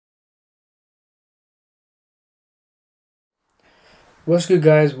What's good,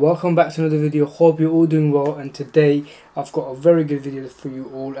 guys? Welcome back to another video. Hope you're all doing well, and today I've got a very good video for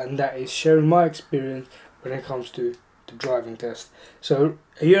you all, and that is sharing my experience when it comes to the driving test. So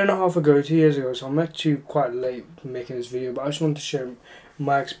a year and a half ago, 2 years ago, so I'm actually quite late making this video, but I just wanted to share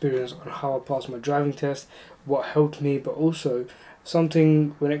my experience on how I passed my driving test, what helped me, but also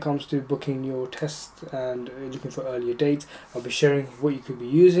something when it comes to booking your test and looking for earlier dates. I'll be sharing what you could be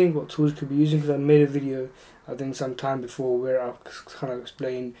using, what tools you could be using, because I made a video I think some time before where I kind of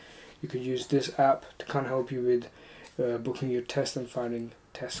explained you could use this app to kind of help you with booking your test and finding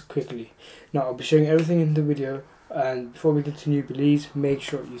tests quickly. Now I'll be sharing everything in the video, and before we continue, please make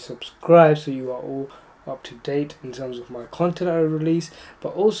sure you subscribe so you are all up to date in terms of my content I release,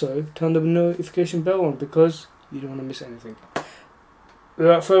 but also turn the notification bell on because you don't want to miss anything.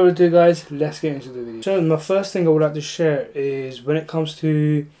 Without further ado, guys, let's get into the video. So my first thing I would like to share is when it comes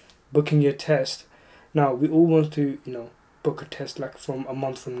to booking your test. Now we all want to, book a test like from a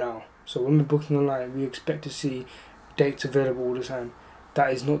month from now. So when we're booking online, we expect to see dates available all the time.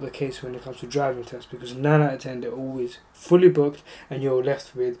 That is not the case when it comes to driving tests, because 9 out of 10 they're always fully booked, and you're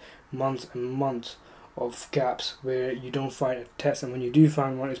left with months and months of gaps where you don't find a test, and when you do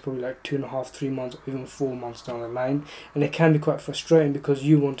find one, it's probably like 2.5, 3 months, or even 4 months down the line, and it can be quite frustrating because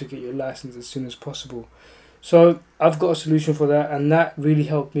you want to get your license as soon as possible. So I've got a solution for that, and that really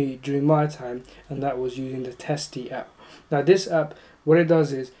helped me during my time, and that was using the Testy app. Now this app, what it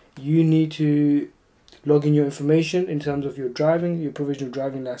does is you need to log in your information in terms of your driving, your provisional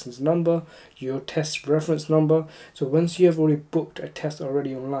driving license number, your test reference number. So once you have already booked a test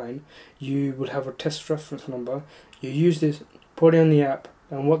already online, you will have a test reference number. You use this, put it on the app,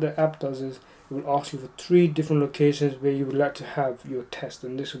 and what the app does is it will ask you for 3 different locations where you would like to have your test,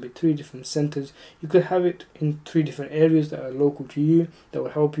 and this will be 3 different centers. You could have it in 3 different areas that are local to you, that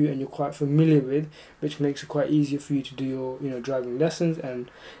will help you and you're quite familiar with, which makes it quite easier for you to do your driving lessons,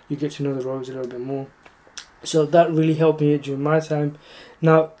 and you get to know the roads a little bit more. So that really helped me during my time.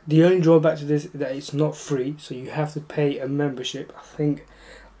 Now the only drawback to this is that it's not free, so you have to pay a membership. I think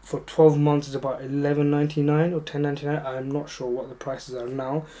for 12 months is about $11.99 or $10.99. I'm not sure what the prices are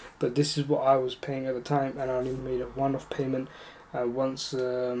now, but this is what I was paying at the time, and I only made a one-off payment once.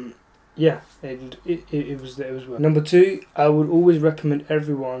 Yeah, and it was worth. Number 2, I would always recommend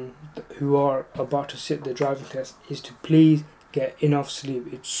everyone who are about to sit the driving test is to please get enough sleep.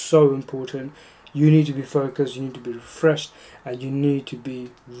 It's so important. You need to be focused, you need to be refreshed, and you need to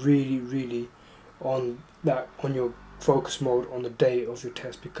be really on your focus mode on the day of your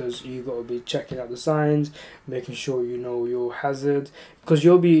test, because you got to be checking out the signs, making sure you know your hazards, because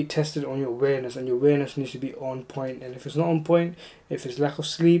you'll be tested on your awareness, and your awareness needs to be on point. And if it's not on point, if it's lack of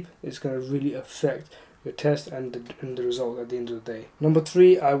sleep, it's going to really affect your test and the result at the end of the day. Number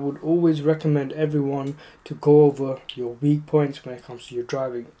 3, I would always recommend everyone to go over your weak points when it comes to your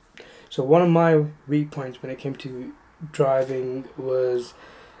driving. So one of my weak points when it came to driving was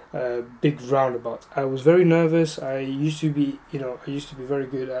big roundabouts. I was very nervous. I used to be very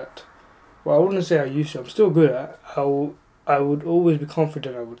good at, well, I wouldn't say I used to, I'm still good at, I would always be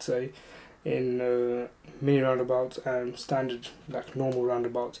confident, I would say, in mini roundabouts and standard, like normal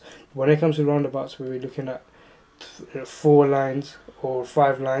roundabouts. When it comes to roundabouts where we're looking at 4 lines or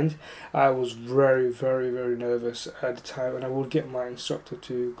 5 lines, I was very nervous at the time, and I would get my instructor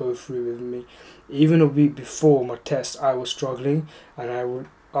to go through with me. Even a week before my test, I was struggling, and I would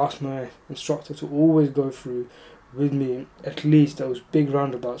ask my instructor to always go through with me at least those big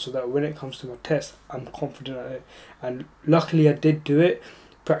roundabouts, so that when it comes to my test, I'm confident at it. And luckily I did do it,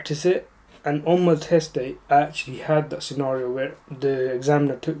 practice it, and on my test day I actually had that scenario where the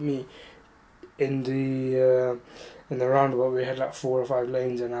examiner took me in the roundabout. We had like 4 or 5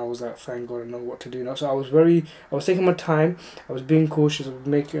 lanes, and I was like, thank God, I know what to do now. So I was taking my time, I was being cautious,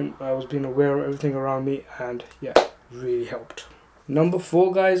 I was being aware of everything around me, and yeah, really helped. Number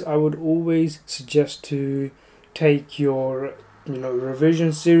 4, guys, I would always suggest to take your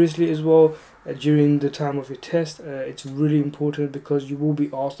revision seriously as well during the time of your test. It's really important because you will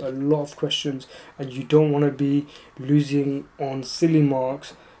be asked a lot of questions, and you don't want to be losing on silly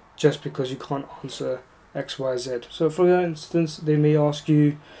marks just because you can't answer XYZ. So for instance, they may ask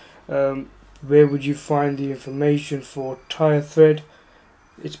you where would you find the information for tire thread.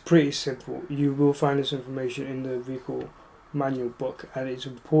 It's pretty simple. You will find this information in the vehicle manual book, and it's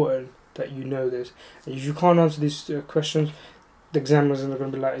important that you know this. And if you can't answer these questions, the examiners are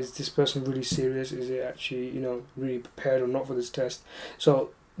going to be like, is this person really serious? Is it actually really prepared or not for this test? So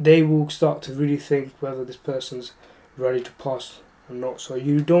they will start to really think whether this person's ready to pass or not. So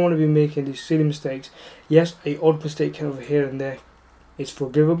you don't want to be making these silly mistakes. Yes, a odd mistake over here and there is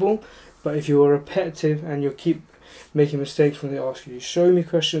forgivable, but if you're repetitive and you keep making mistakes when they ask you to show me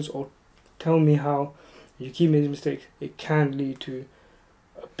questions or tell me how you keep making mistakes, it can lead to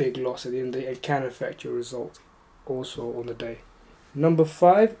a big loss at the end of the day. It can affect your results also on the day. Number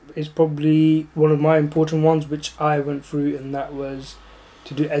 5 is probably one of my important ones, which I went through, and that was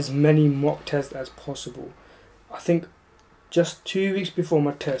to do as many mock tests as possible. I think just 2 weeks before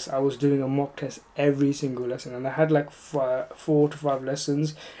my test, I was doing a mock test every single lesson, and I had like 4 to 5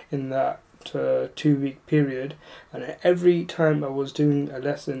 lessons in that 2-week period, and every time I was doing a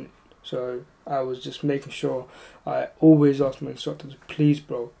lesson, so I was just making sure I always asked my instructor to please,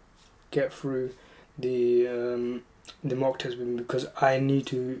 bro, get through the mock test with me, because I need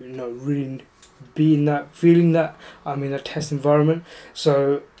to, really be in that, feeling that I'm in a test environment.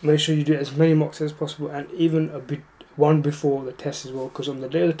 So make sure you do as many mock tests as possible, and even a bit one before the test as well, because on the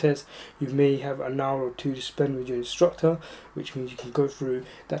day of the test you may have an hour or two to spend with your instructor, which means you can go through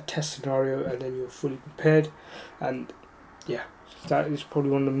that test scenario and then you're fully prepared. And yeah, that is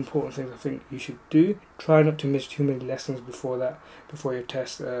probably one of the important things I think you should do. Try not to miss too many lessons before your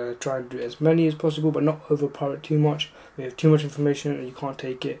test. Try and do as many as possible, but not overpower it too much. If you have too much information and you can't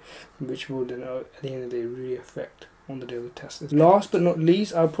take it, which will then at the end of the day really affect on the day of the test. Last but not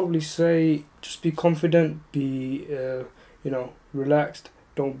least, I'll probably say just be confident, be relaxed,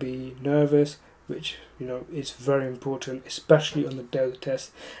 don't be nervous, which is very important, especially on the day of the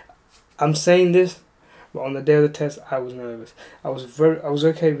test. I'm saying this, but on the day of the test I was nervous. I was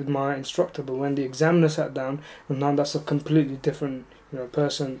okay with my instructor, but when the examiner sat down, and now that's a completely different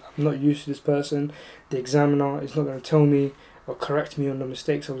person. I'm not used to this person. The examiner is not going to tell me or correct me on the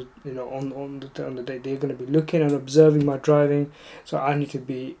mistakes I was on the day. They're going to be looking and observing my driving, so I need to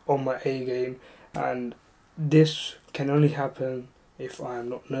be on my A game, and this can only happen if I am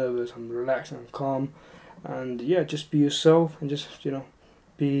not nervous, I'm relaxed and I'm calm. And yeah, just be yourself and just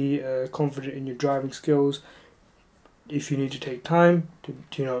be confident in your driving skills. If you need to take time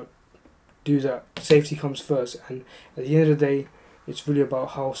to do that, safety comes first, and at the end of the day it's really about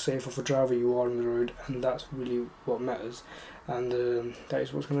how safe of a driver you are on the road, and that's really what matters, and that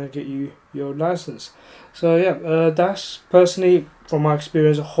is what's going to get you your license. So yeah, that's personally from my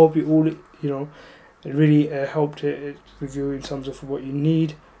experience. I hope you all it really helped with you in terms of what you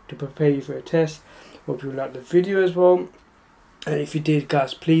need to prepare you for a test. Hope you liked the video as well, and if you did,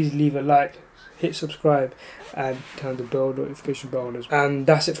 guys, please leave a like, hit subscribe, and turn the notification bell on as well. And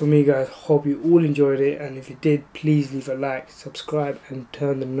that's it for me, guys. Hope you all enjoyed it, and if you did, please leave a like, subscribe, and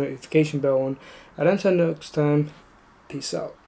turn the notification bell on. And until next time, peace out.